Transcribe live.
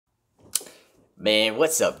Man,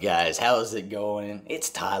 what's up, guys? How's it going? It's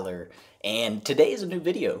Tyler, and today is a new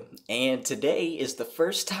video. And today is the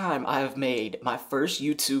first time I have made my first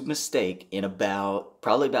YouTube mistake in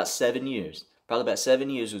probably about 7 years. Probably about 7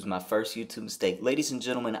 years was my first YouTube mistake. Ladies and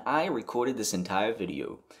gentlemen, I recorded this entire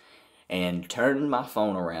video and turned my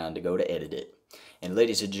phone around to go to edit it. And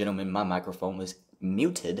ladies and gentlemen, my microphone was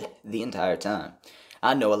muted the entire time.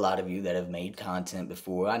 I know a lot of you that have made content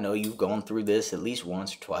before. I know you've gone through this at least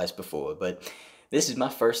once or twice before, but this is my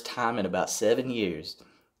first time in about 7 years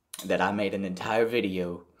that I made an entire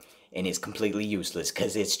video and it's completely useless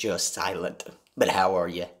because it's just silent. But how are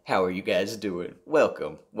you? How are you guys doing?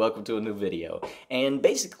 Welcome. Welcome to a new video. And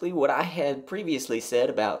basically what I had previously said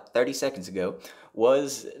about 30 seconds ago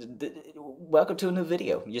was, welcome to a new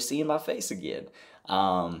video. You're seeing my face again.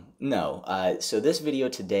 So this video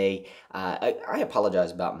today, I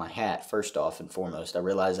apologize about my hat first off and foremost. I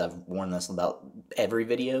realize I've worn this about every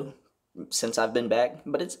video since I've been back,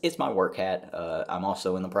 but it's my work hat. I'm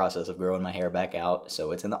also in the process of growing my hair back out,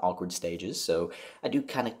 so it's in the awkward stages. So I do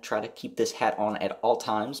kind of try to keep this hat on at all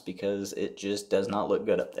times because it just does not look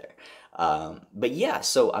good up there. But yeah,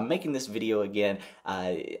 so I'm making this video again.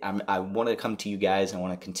 I want to come to you guys. I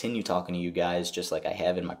want to continue talking to you guys just like I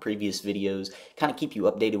have in my previous videos, kind of keep you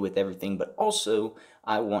updated with everything, but also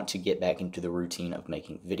I want to get back into the routine of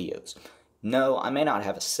making videos. No, I may not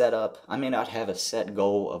have a setup. I may not have a set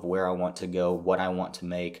goal of where I want to go, what I want to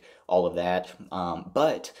make, all of that.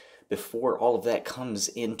 But before all of that comes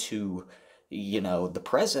into, the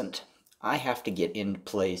present, I have to get in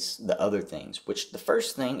place the other things, which the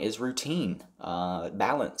first thing is routine,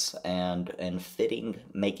 balance, and fitting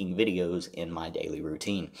making videos in my daily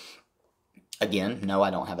routine. Again, no, I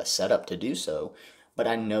don't have a setup to do so, but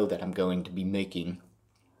I know that I'm going to be making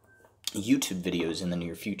YouTube videos in the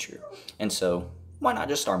near future. And so why not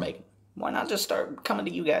just start making? Why not just start coming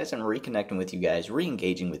to you guys and reconnecting with you guys,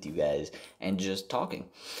 re-engaging with you guys, and just talking?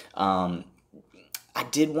 I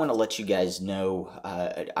did want to let you guys know,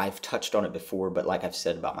 I've touched on it before, but like I've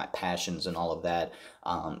said about my passions and all of that,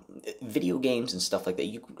 video games and stuff like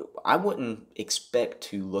that, I wouldn't expect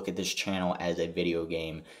to look at this channel as a video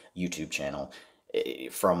game YouTube channel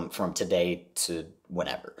from today to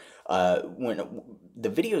whenever. When the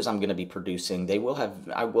videos I'm going to be producing,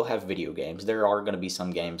 I will have video games. There are going to be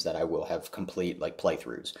some games that I will have complete like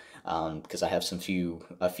playthroughs, because I have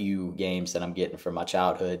a few games that I'm getting from my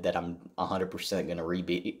childhood that I'm 100% going to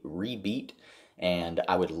rebeat, and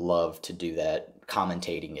I would love to do that,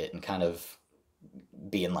 commentating it and kind of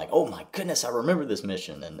being like, oh my goodness, I remember this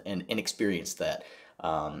mission, and experience that,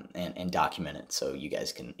 and document it so you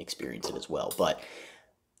guys can experience it as well. But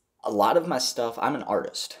a lot of my stuff, I'm an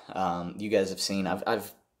artist. You guys have seen,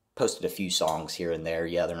 I've posted a few songs here and there.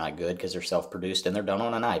 Yeah, they're not good because they're self-produced and they're done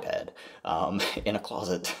on an iPad, in a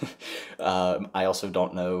closet. I also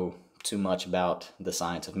don't know too much about the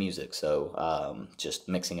science of music, so just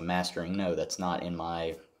mixing and mastering, no, that's not in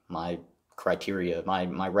my criteria,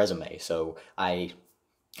 my resume, so I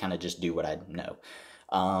kind of just do what I know.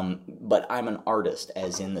 But I'm an artist,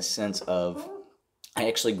 as in the sense of I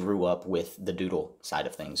actually grew up with the doodle side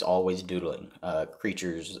of things, always doodling,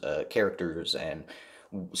 creatures, characters, and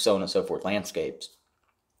so on and so forth, landscapes.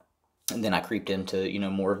 And then I creeped into,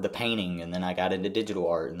 more of the painting, and then I got into digital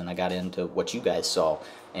art, and then I got into what you guys saw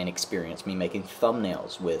and experienced, me making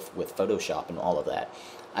thumbnails with Photoshop and all of that.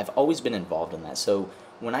 I've always been involved in that, so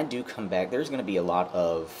when I do come back, there's going to be a lot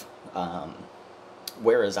of,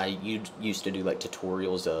 whereas I used to do like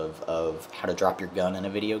tutorials of how to drop your gun in a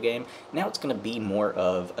video game, now it's going to be more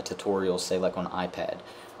of a tutorial, say like on iPad.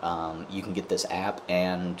 You can get this app,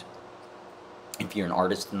 and if you're an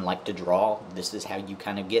artist and like to draw, this is how you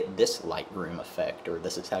kind of get this Lightroom effect, or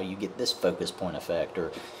this is how you get this focus point effect,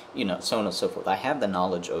 or so on and so forth. I have the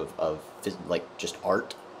knowledge of like just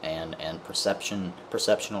art and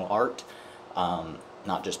perceptual art,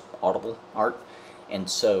 not just audible art, and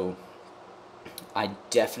so I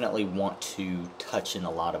definitely want to touch in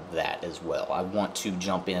a lot of that as well. I want to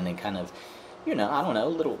jump in and kind of, I don't know,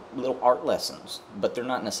 little art lessons, but they're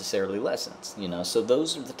not necessarily lessons, So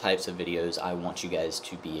those are the types of videos I want you guys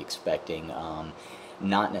to be expecting.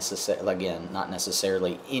 Not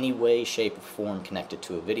necessarily any way, shape, or form connected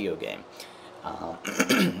to a video game.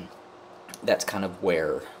 That's kind of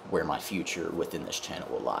where my future within this channel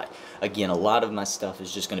will lie. Again, a lot of my stuff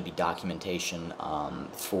is just going to be documentation,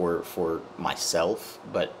 for myself,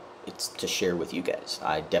 but it's to share with you guys.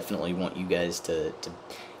 I definitely want you guys to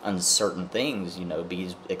on certain things, be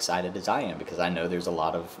as excited as I am, because I know there's a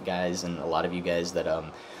lot of guys and a lot of you guys that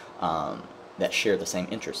that share the same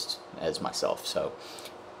interests as myself. So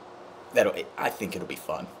I think it'll be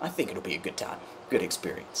fun. I think it'll be a good time, good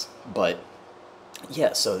experience. But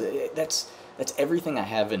yeah, so that's everything I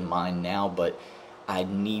have in mind now, but I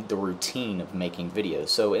need the routine of making videos.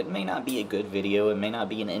 So it may not be a good video, it may not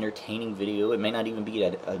be an entertaining video, it may not even be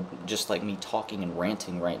just like me talking and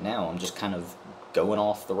ranting right now. I'm just kind of going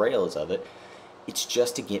off the rails of it. It's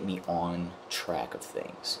just to get me on track of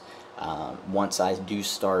things. Once I do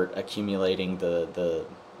start accumulating the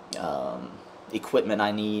equipment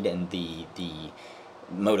I need and the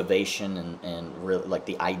motivation and really like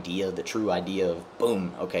the idea, the true idea of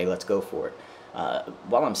boom, okay, let's go for it.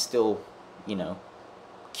 While I'm still, you know,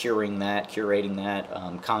 curating that,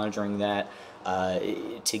 conjuring that,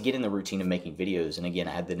 to get in the routine of making videos, and again,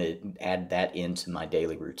 add that into my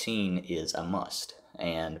daily routine is a must,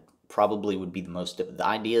 and probably would be the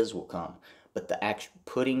ideas will come, but the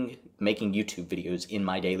making YouTube videos in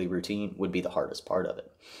my daily routine would be the hardest part of it.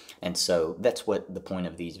 And so that's what the point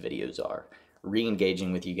of these videos are.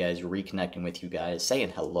 Re-engaging with you guys, reconnecting with you guys,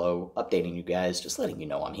 saying hello, updating you guys, just letting you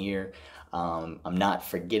know I'm here. I'm not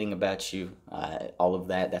forgetting about you, all of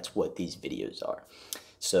that. That's what these videos are.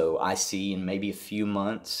 So I see in maybe a few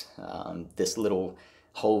months, this little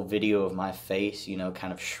whole video of my face, you know,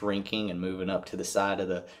 kind of shrinking and moving up to the side of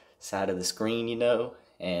the screen, you know,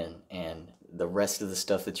 and the rest of the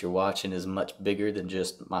stuff that you're watching is much bigger than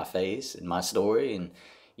just my face and my story. And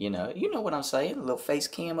you know what I'm saying, a little face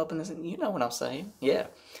cam up in this, you know what I'm saying. Yeah,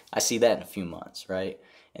 I see that in a few months, right?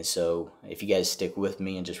 And so if you guys stick with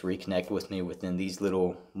me and just reconnect with me within these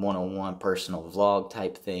little one-on-one personal vlog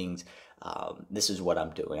type things, this is what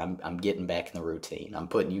I'm doing. I'm getting back in the routine. I'm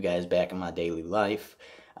putting you guys back in my daily life.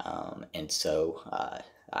 And so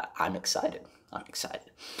I'm excited. I'm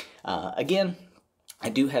excited. Again, I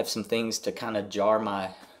do have some things to kind of jar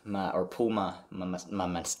or pull my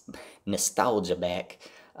nostalgia back.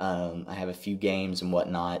 I have a few games and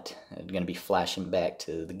whatnot. I'm going to be flashing back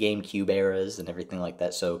to the GameCube eras and everything like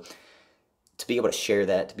that. So to be able to share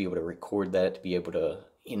that, to be able to record that, to be able to,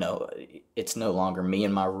 you know, it's no longer me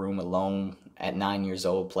in my room alone at 9 years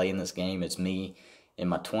old playing this game. It's me in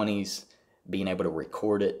my 20s being able to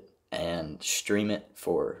record it and stream it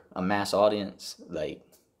for a mass audience. Like,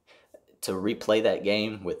 to replay that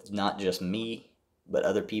game with not just me, but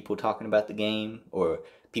other people talking about the game or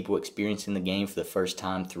people experiencing the game for the first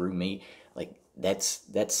time through me, like that's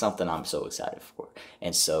something I'm so excited for.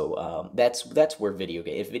 And so that's where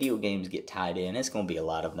if video games get tied in, it's going to be a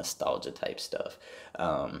lot of nostalgia type stuff.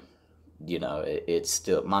 You know, it's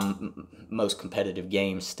still my most competitive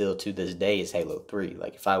game still to this day is Halo 3.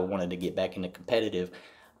 Like, if I wanted to get back into competitive,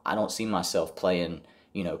 I don't see myself playing,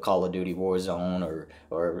 you know, Call of Duty Warzone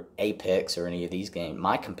or Apex or any of these games.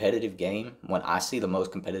 My competitive game, when I see the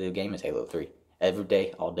most competitive game, is Halo 3. Every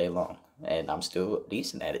day, all day long. And I'm still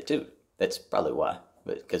decent at it too. That's probably why,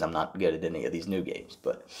 because I'm not good at any of these new games.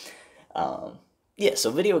 But yeah, so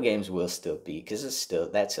video games will still be, because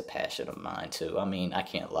that's a passion of mine too. I mean, I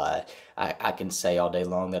can't lie. I can say all day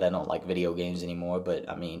long that I don't like video games anymore, but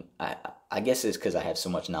I mean, I guess it's because I have so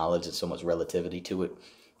much knowledge and so much relativity to it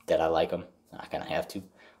that I like them. I kind of have to.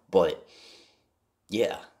 But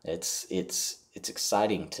yeah, it's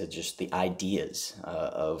exciting to just the ideas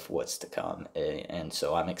of what's to come, and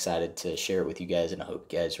so I'm excited to share it with you guys, and I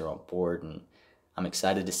hope you guys are on board, and I'm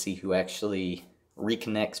excited to see who actually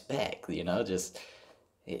reconnects back. You know, there's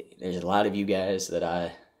a lot of you guys that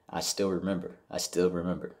I still remember. I still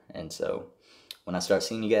remember, and so when I start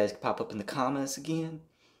seeing you guys pop up in the comments again,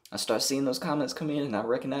 I start seeing those comments come in, and I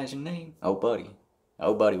recognize your name. Oh buddy,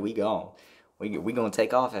 we gone. We gonna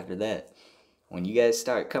take off after that. When you guys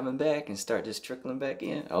start coming back and start just trickling back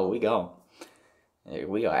in, oh, we gone.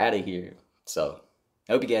 We are out of here. So,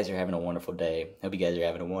 I hope you guys are having a wonderful day. Hope you guys are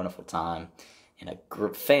having a wonderful time and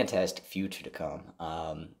a fantastic future to come.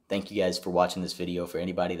 Thank you guys for watching this video. For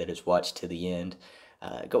anybody that has watched to the end,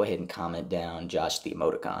 go ahead and comment down Josh the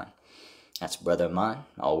Emoticon. That's a brother of mine.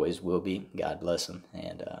 Always will be. God bless him.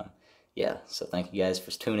 And yeah, so thank you guys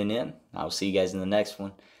for tuning in. I will see you guys in the next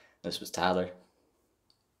one. This was Tyler.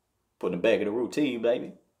 Putting it back in the routine,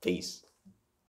 baby. Peace.